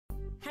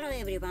Hello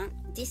everyone,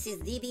 this is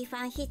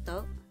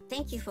DBFanHito.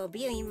 Thank you for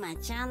viewing my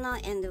channel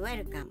and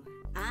welcome.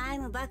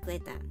 I'm back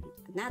with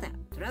another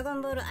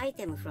Dragon Ball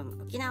item from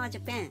Okinawa,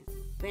 Japan.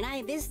 When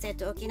I visited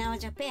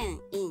Okinawa, Japan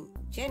in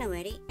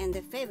January and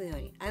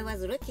February, I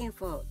was looking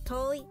for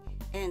toy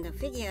and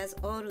figures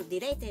all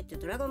related to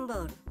Dragon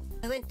Ball.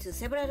 I went to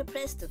several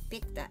places to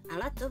pick a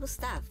lot of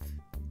stuff.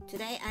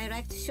 Today I'd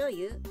like to show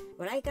you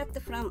what I got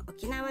from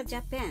Okinawa,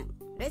 Japan.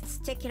 Let's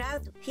check it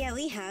out. Here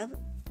we have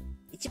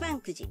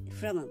Ichibankuji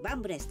from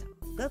Bambrest,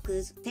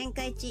 Goku's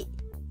Tenkaichi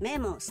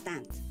Memo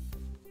Stand.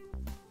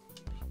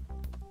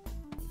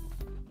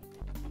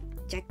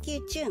 Jakyu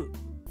Chun.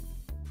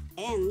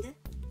 And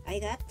I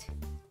got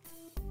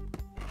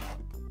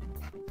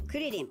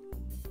Kuririn.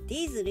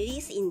 These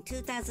released in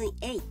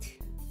 2008.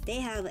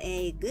 They have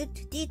a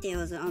good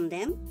details on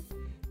them.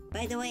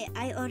 By the way,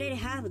 I already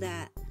have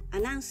the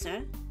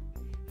announcer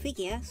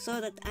figure so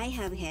that I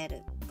have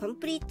had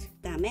complete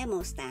the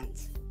memo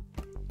stands.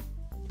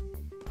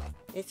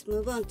 Let's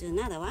move on to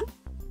another one.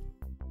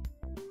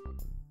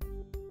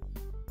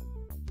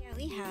 Here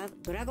we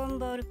have Dragon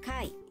Ball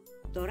Kai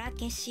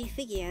Dorakeshi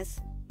figures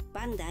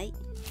Bandai.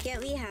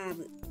 Here we have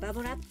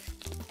bubble wrap.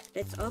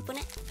 Let's open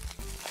it.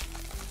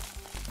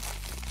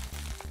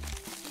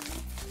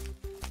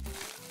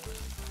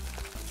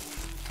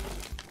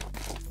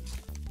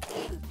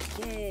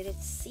 Okay,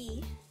 let's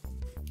see.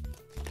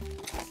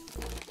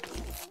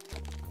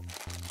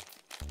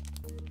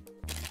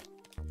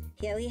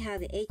 Here we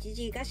have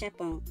HG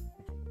Gashapon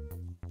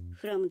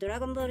from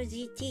Dragon Ball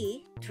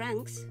GT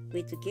Trunks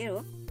with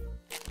Gero.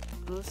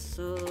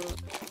 Also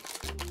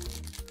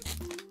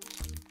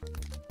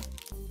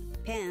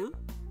Pen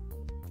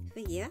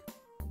figure.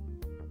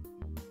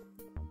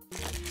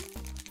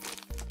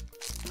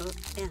 Oh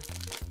yeah,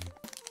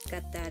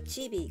 got the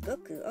Chibi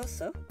Goku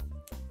also.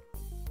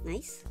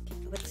 Nice.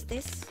 Okay, what's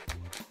this?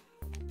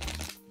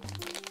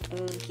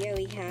 Oh, here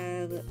we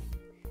have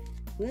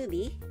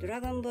movie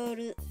Dragon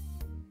Ball.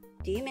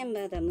 Do you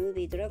remember the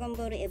movie Dragon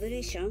Ball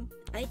Evolution?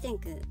 I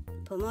think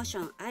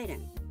promotion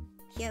item.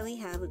 Here we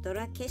have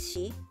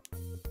Dorakeshi.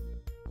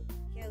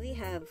 Here we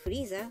have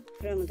Frieza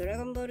from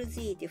Dragon Ball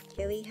Z.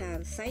 Here we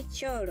have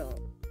Saichoro,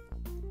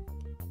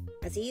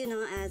 as you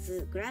know as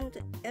Grand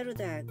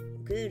Elder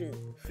Guru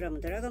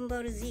from Dragon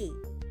Ball Z.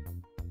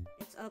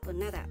 Let's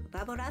open another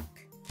bubble wrap.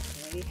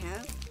 Here we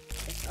have.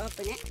 Let's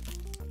open it.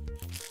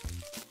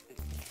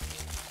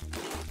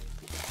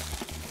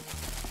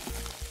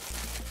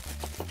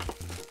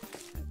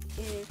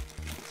 Okay.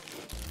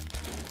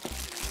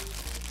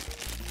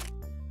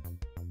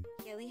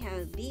 Here we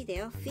have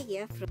video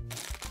figure from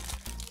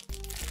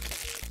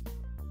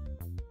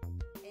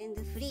and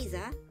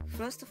Frieza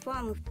Frost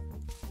form.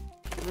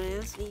 What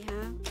else we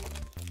have?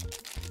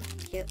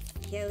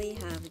 Here we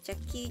have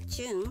Jakyu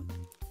Chun.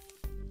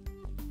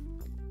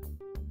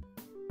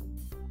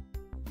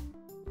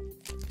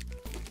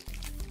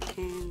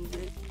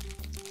 And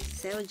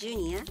Cell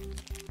Jr.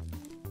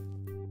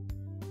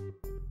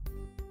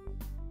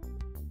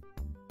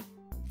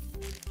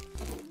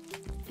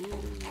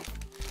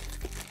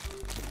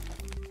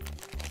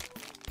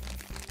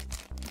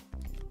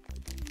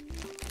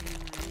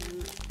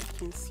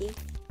 You can see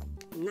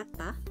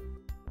Nappa.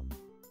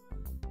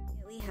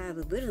 Here we have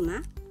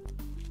Bulma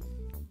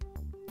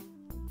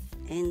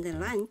and the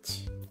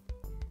lunch.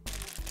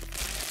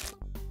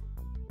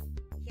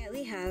 Here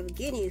we have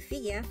Ginyu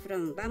figure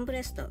from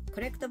Bambresto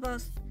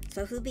Collectibles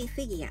Sofubi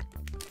figure.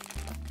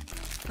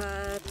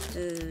 Part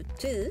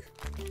 2.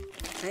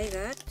 I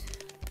got.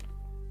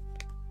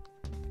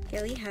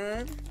 Here we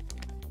have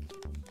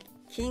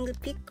King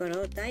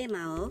Piccolo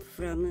Daimao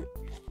from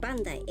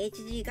Bandai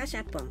HG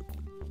Gashapon.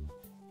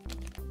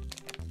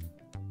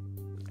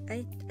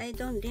 I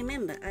don't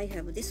remember I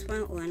have this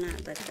one or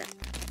not, but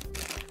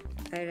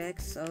I like,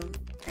 so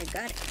I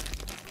got it.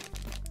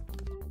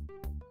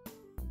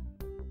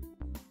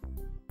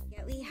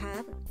 Here we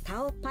have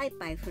Tao Pai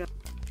Pai from.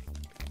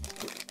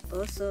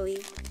 Also we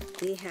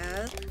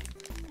have,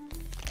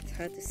 it's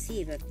hard to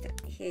see, but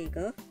here you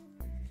go.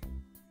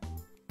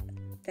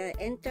 The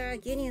entire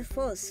Ginyu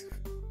Force.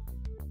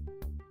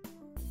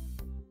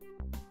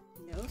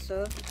 And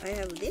also I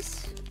have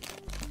this.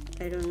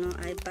 I don't know,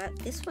 I bought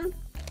this one,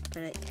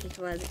 but it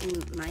was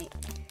in my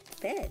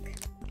bag.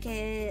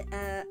 Okay,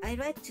 I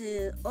like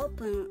to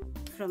open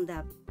from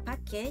the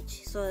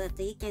package so that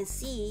you can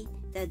see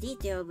the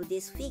detail of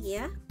this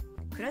figure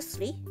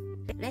closely.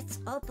 Let's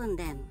open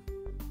them.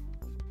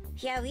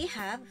 Here we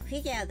have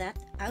figure that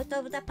out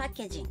of the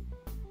packaging.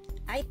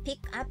 I pick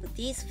up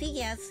these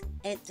figures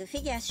at the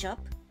figure shop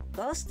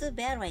Ghost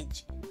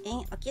Village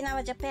in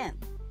Okinawa, Japan.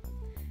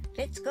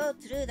 Let's go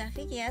through the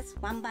figures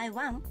one by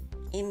one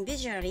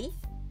individually.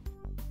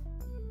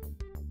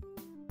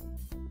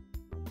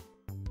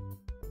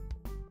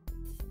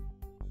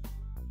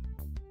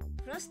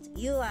 First,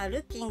 you are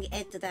looking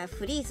at the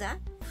Frieza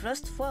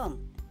Frost form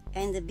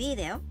and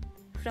video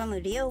from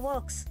Real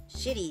Works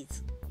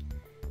series,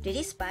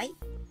 released by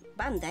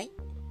Bandai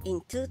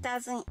in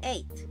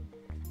 2008.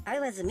 I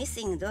was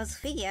missing those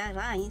figure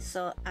lines,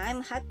 so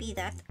I'm happy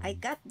that I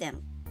got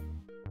them.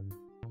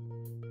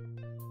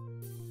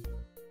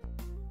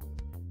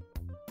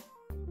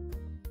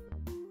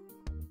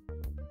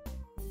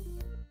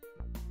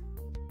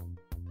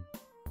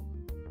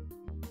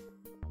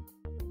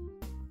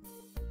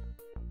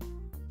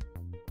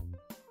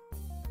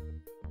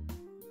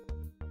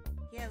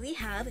 we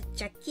have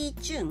Jackie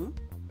Chun,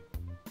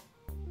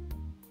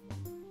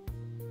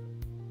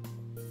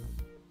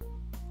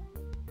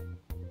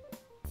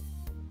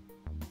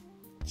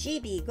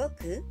 Chibi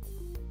Goku,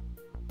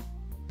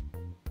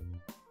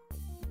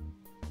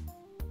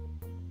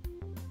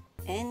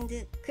 and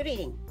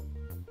Krillin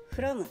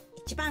from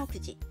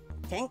Ichibankuji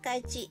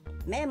Tenkaichi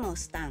Memo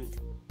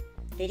Stand,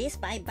 released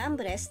by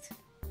Bamblest.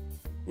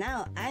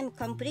 Now I'm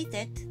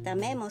completed the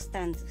Memo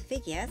Stand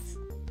figures.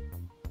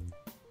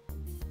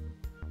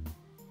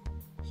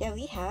 Here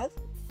we have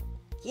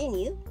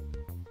Ginyu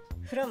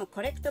from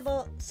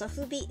Collectible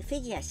Sofubi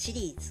Figure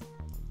Series,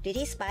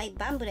 released by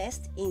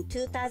Bamblest in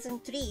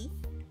 2003.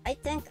 I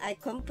think I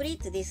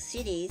complete this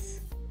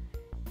series.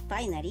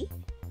 Finally,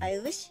 I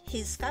wish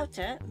his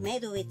sculpture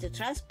made with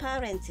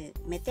transparent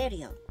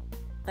material,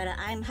 but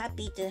I'm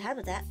happy to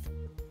have that.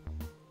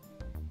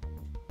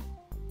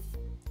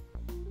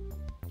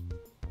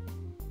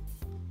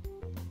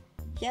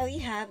 Here we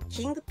have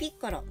King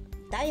Piccolo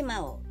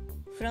Daimao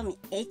from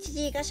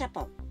HG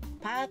Gashapon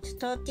Part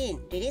 13,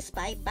 released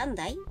by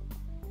Bandai.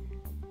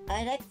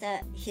 I like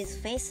his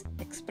face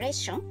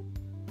expression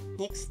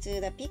next to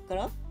the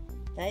Piccolo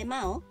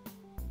Daimao.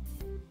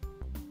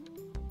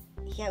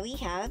 Here we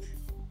have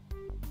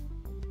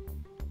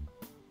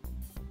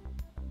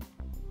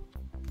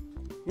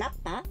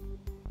Nappa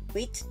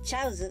with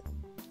Chaozu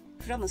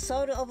from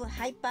Soul of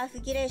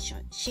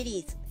Hyperfiguration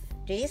series,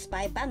 released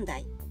by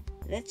Bandai.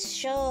 Let's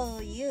show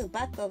you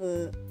back of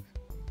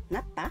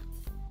Nappa.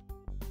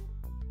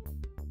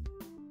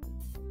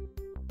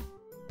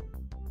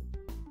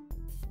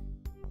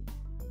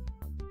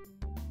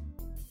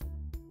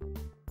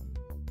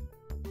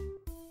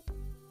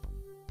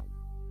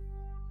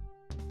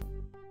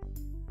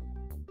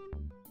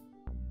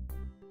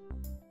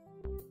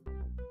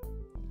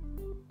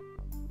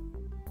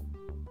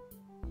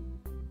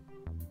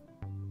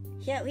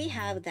 Here we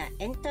have the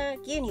Enter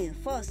Ginyu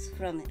Force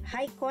from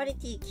High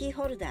Quality Key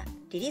Holder,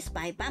 released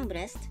by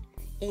Bamblest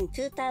in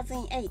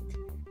 2008.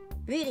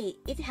 Really,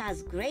 it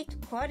has great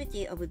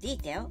quality of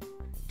detail.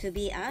 To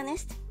be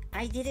honest,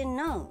 I didn't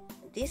know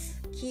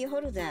this key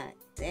holder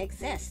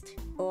exists,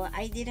 or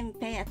I didn't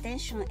pay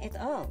attention at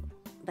all,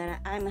 but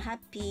I'm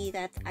happy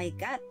that I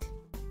got.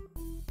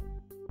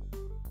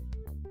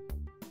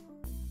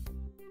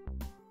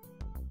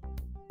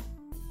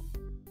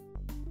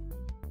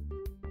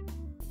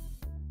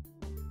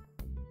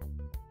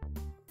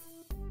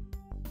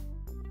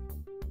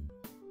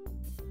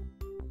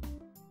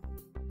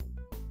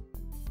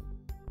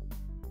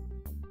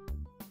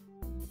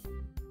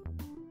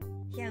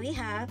 Here we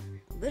have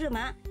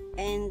Bulma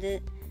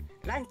and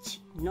Lunch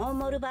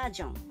normal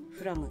version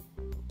from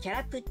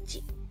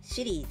Carapucci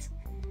series,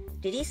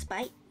 released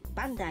by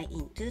Bandai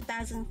in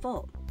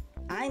 2004.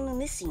 I'm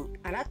missing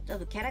a lot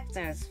of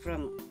characters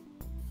from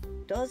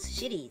those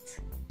series.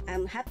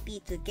 I'm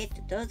happy to get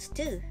those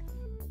too.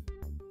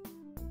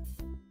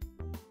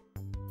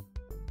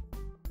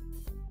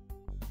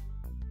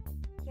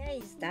 Here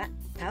is the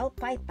Tao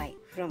Pai Pai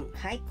from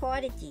High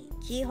Quality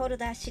Key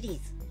Holder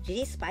series,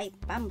 released by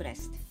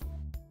Bamblest.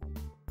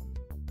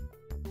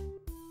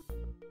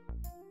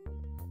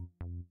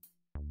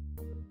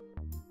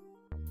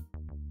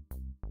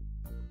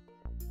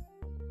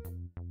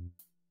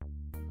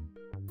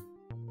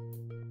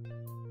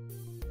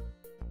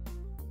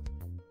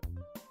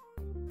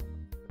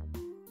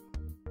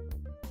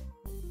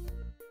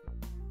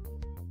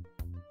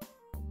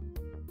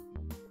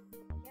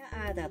 Here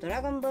are the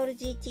Dragon Ball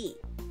GT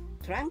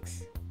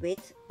Trunks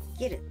with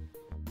Gil,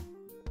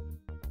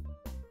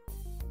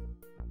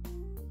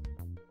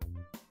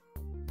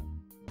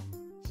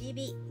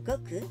 Chibi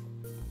Goku,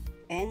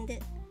 and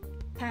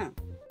Pan.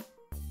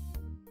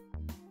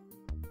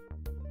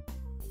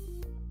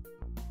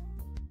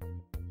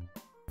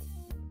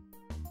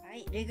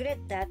 I regret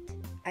that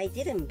I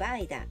didn't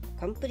buy the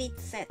complete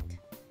set.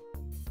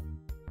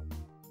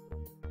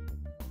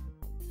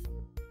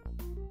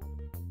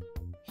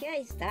 Here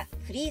is the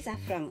Frieza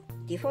from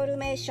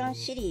Deformation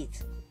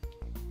series,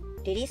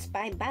 released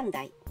by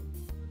Bandai.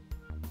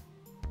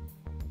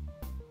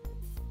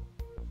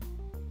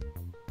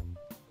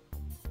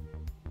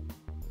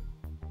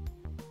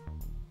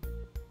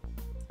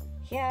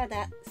 Here are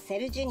the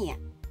Cell Jr.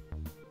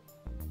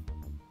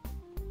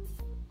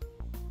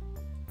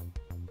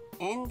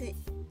 and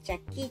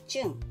Jackie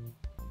Chun.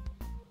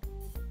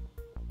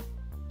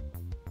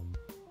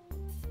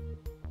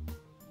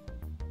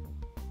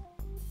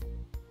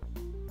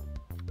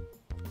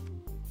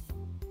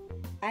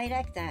 I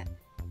like the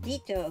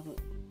detail of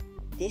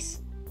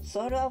this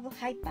Soul of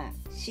Hyper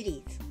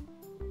series.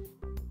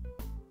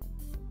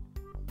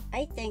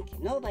 I think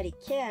nobody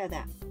cared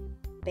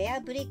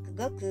Bear Brick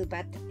Goku,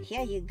 but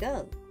here you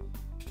go.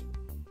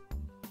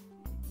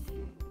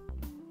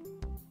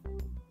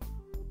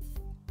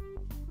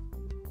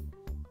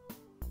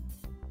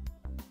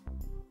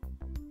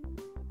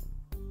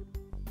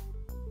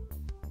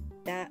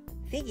 The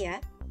figure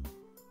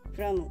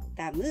from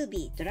the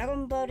movie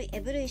Dragon Ball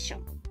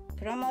Evolution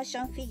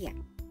promotion figure.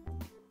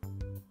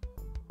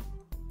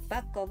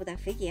 Back of the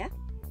figure,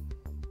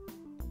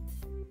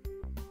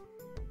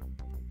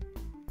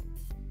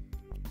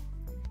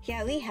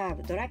 Here we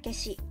have ドラ消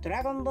しド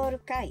ラゴンボール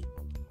界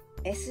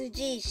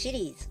SG シ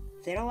リ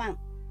ーズ01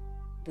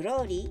ブロ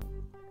ーリ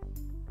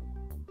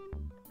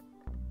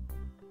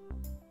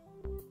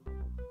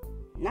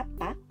ーナッ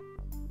パ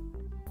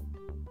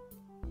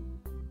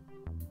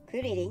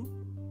クリリ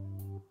ン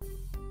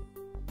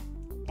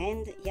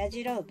and ヤ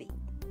ジロビ。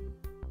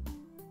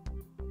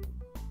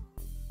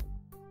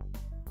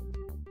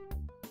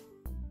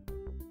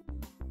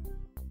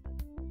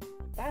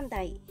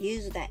Bandai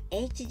used the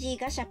HG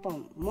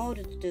Gashapon mold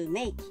to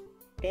make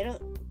Little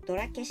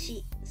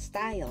Dorakeshi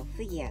style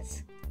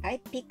figures. I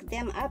picked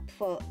them up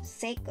for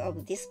sake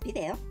of this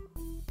video.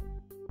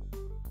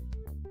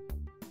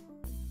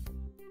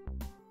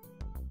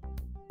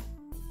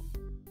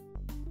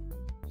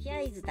 Here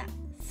is the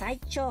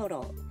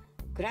Saichoro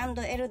Grand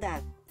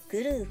Elder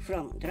Guru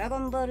from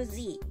Dragon Ball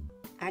Z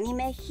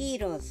Anime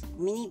Heroes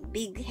Mini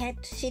Big Head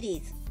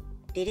series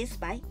released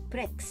by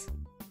Plex.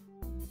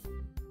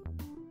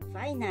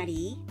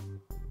 Finally,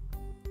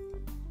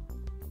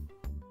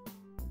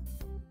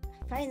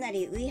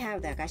 we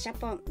have the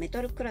Gashapon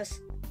Metal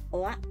Cross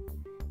or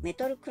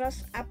Metal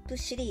Cross Up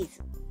series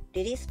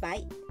released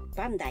by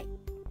Bandai.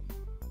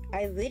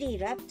 I really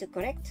love to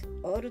collect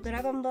all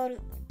Dragon Ball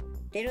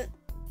little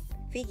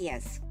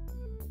figures.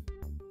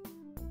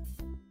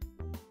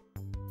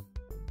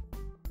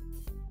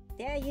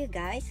 There you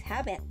guys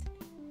have it.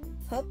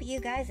 Hope you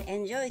guys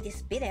enjoyed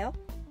this video.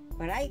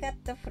 What I got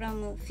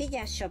from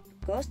figure shop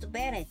Ghost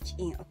Village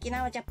in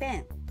Okinawa,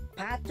 Japan,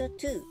 part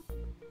 2.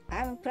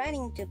 I'm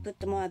planning to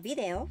put more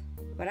video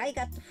what I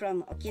got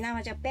from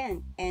Okinawa,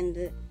 Japan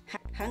and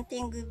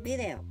hunting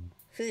video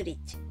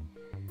footage.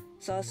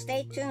 So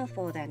stay tuned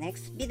for the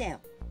next video.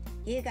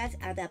 You guys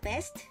are the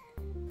best.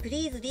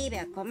 Please leave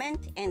a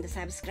comment and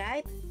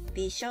subscribe.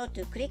 Be sure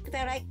to click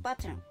the like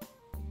button.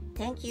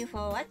 Thank you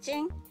for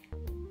watching.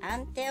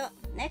 Until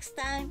next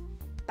time.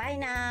 Bye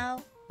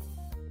now.